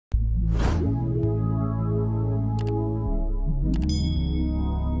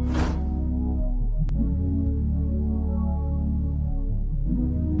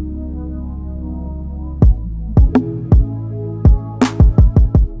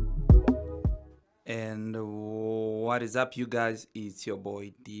What is up, you guys? It's your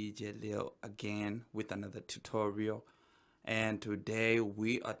boy DJ Lil again with another tutorial, and today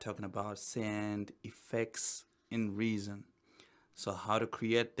we are talking about sound effects in Reason. So how to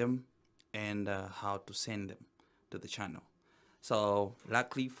create them and how to send them to the channel. So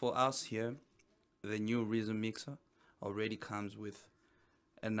luckily for us here, the new Reason mixer already comes with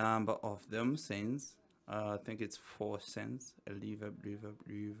a number of them sends. I think it's 4 sends: a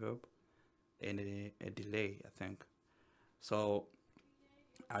reverb, and a delay, I think. So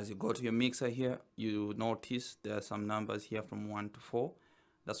as you go to your mixer here, you notice there are some numbers here from 1 to 4.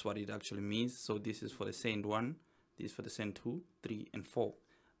 That's what it actually means. So this is for the send 1, this is for the send 2, 3, and 4.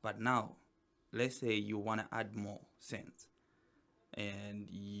 But now, let's say you want to add more sends, and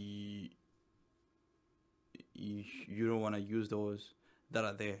you don't want to use those that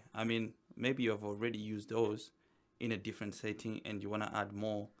are there. I mean, maybe you have already used those in a different setting and you want to add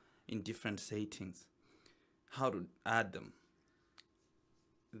more in different settings. How to add them?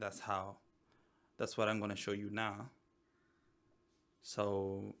 That's what I'm going to show you now.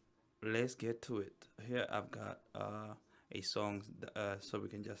 So let's get to it. Here I've got a song so we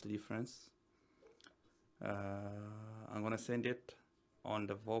can just reference. I'm going to send it on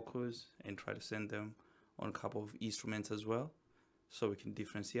the vocals and try to send them on a couple of instruments as well, so we can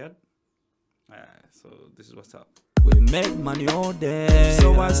differentiate. So this is what's up. We make money all day,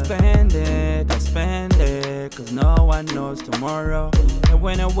 so I spend it, cause no one knows tomorrow. And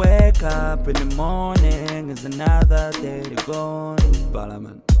when I wake up in the morning, it's another day to go.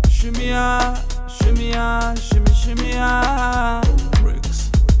 Balaman. Shimmy ya, shimmy ya, shimmy, shimmy ya. Bricks.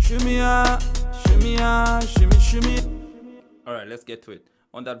 Shimmy ya, shimmy ya, shimmy, shimmy. Alright, let's get to it.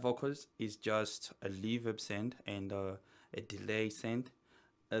 On that vocals is just a reverb send and a delay send.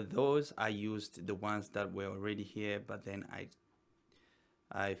 Those I used the ones that were already here, but then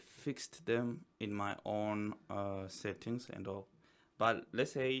I fixed them in my own settings and all. But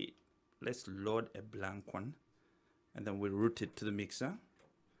let's load a blank one, and then we route it to the mixer.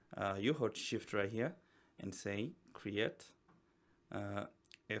 You hold shift right here and say create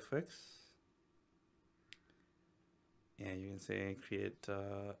FX. Yeah, you can say create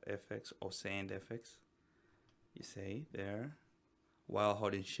FX or send FX. You say there. While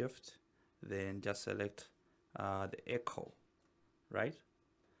holding shift, then just select the echo, right?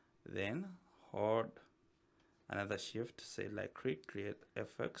 Then hold another shift, say like create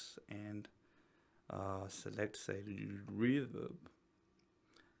FX, and select say reverb.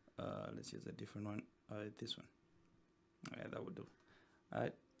 Let's use a different one. This one. Yeah, that would do.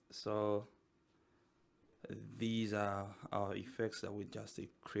 Alright, so these are our effects that we just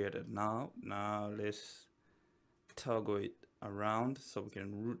created. Now let's toggle it around so we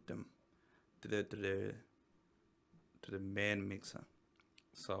can route them to the main mixer.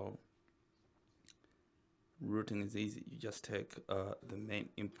 So routing is easy. You just take the main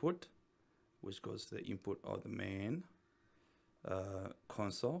input, which goes to the input of the main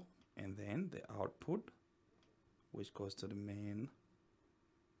console, and then the output, which goes to the main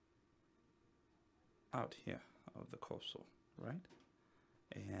out here of the console, right?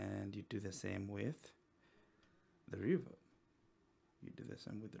 And you do the same with the reverb. You do the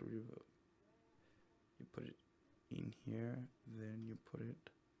same with the reverb. You put it in here, then you put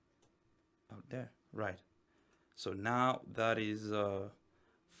it out there, right? So now that is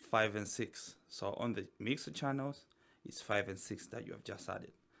 5 and 6. So on the mixer channels, it's 5 and 6 that you have just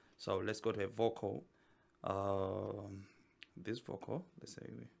added. So let's go to a vocal. This vocal, let's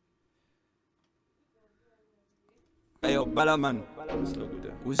say Ayo Balaman. let's look with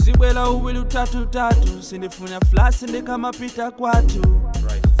that. Uzibwela uwili tatu sinifuna flash ndikama pita kwatu.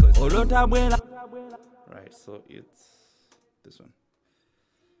 Right, so it's Olota bwela. right, so it's this one.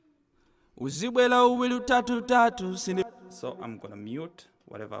 Uzibwela uwili tatu sinif. So I'm gonna mute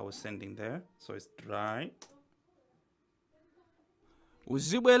whatever I was sending there, so it's dry.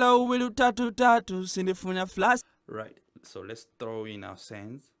 Uzibwela uwili tatu sinifuna flash. Right, so let's throw in our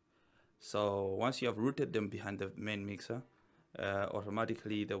sends. So once you have routed them behind the main mixer,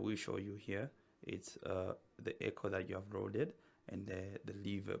 automatically that will show you here. It's the echo that you have loaded and the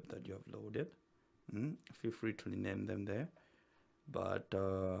reverb that you have loaded. Feel free to rename them there, but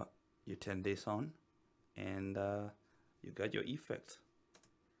you turn this on and you got your effects.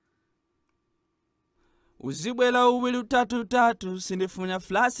 Uzibwela uwili tatu sinifuna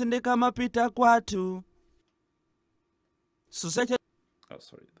flash ndikama pita kwatu. Suseche. Oh,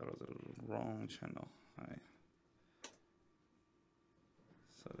 sorry, that was the wrong channel.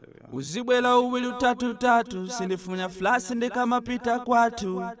 So there we are. Uzibwela uwili tatu sinifuna flash ndikama pita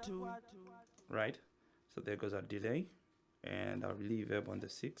kwatu. Right, so there goes our delay and our reverb on the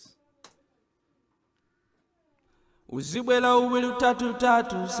 6. Uzibwela uwili utatu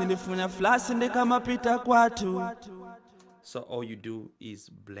tatu, sindifuna flasi ndikamapita kwatu. So all you do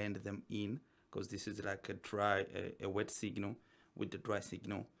is blend them in, because this is like a dry, a wet signal with the dry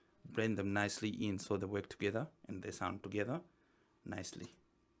signal. Blend them nicely in so they work together and they sound together nicely.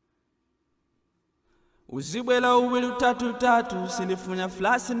 Uzibwela uwili utatu tatu, sindifuna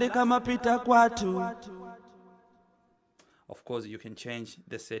flasi ndikamapita kwatu. Of course, you can change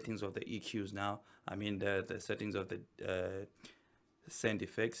the settings of the EQs now. I mean the settings of the sound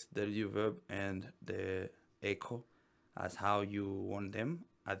effects, the reverb and the echo as how you want them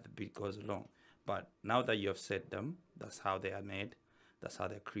as the beat goes along. But now that you have set them, that's how they are made, that's how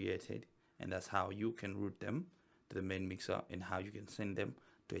they're created, and that's how you can route them to the main mixer and how you can send them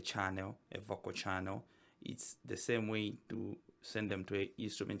to a channel, a vocal channel. It's the same way to send them to an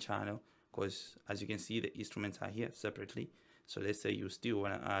instrument channel, because as you can see, the instruments are here separately. So let's say you still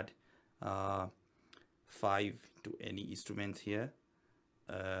want to add 5 to any instrument here,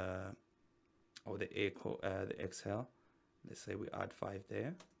 or the echo, the exhale. Let's say we add 5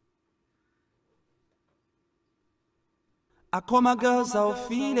 there. I call my girls out,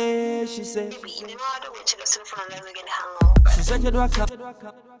 feel it, she said.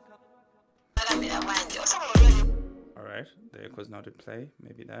 Alright, the echo is now to play,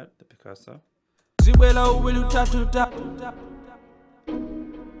 maybe that, the Picasso.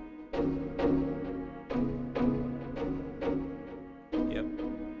 Yep,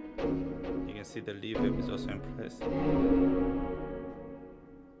 you can see the reverb is also in place.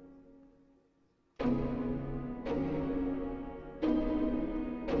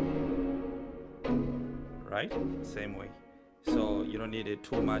 Right, same way. So you don't need it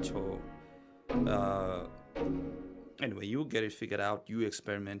too much, or anyway, you get it figured out, you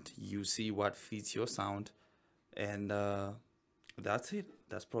experiment, you see what fits your sound, and that's it.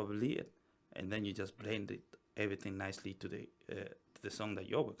 That's probably it. And then you just blend it, everything nicely to the song that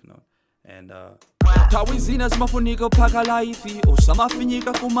you're working on. And Tawizina zimafunika paka life,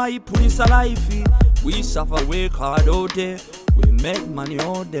 osamafinyika kumaipulisa life. We suffer, work hard all day, we make money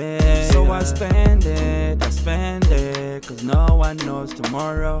all day. So I spend it, cause no one knows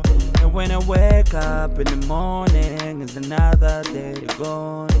tomorrow. And when I wake up in the morning, it's another day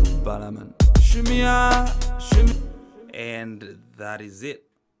gone. Balaman, and that is it.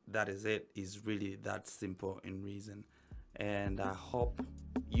 That is it. It's really that simple in Reason. And I hope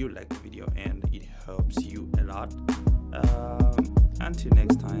you like the video and it helps you a lot. Until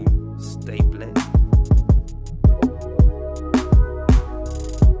next time, stay blessed.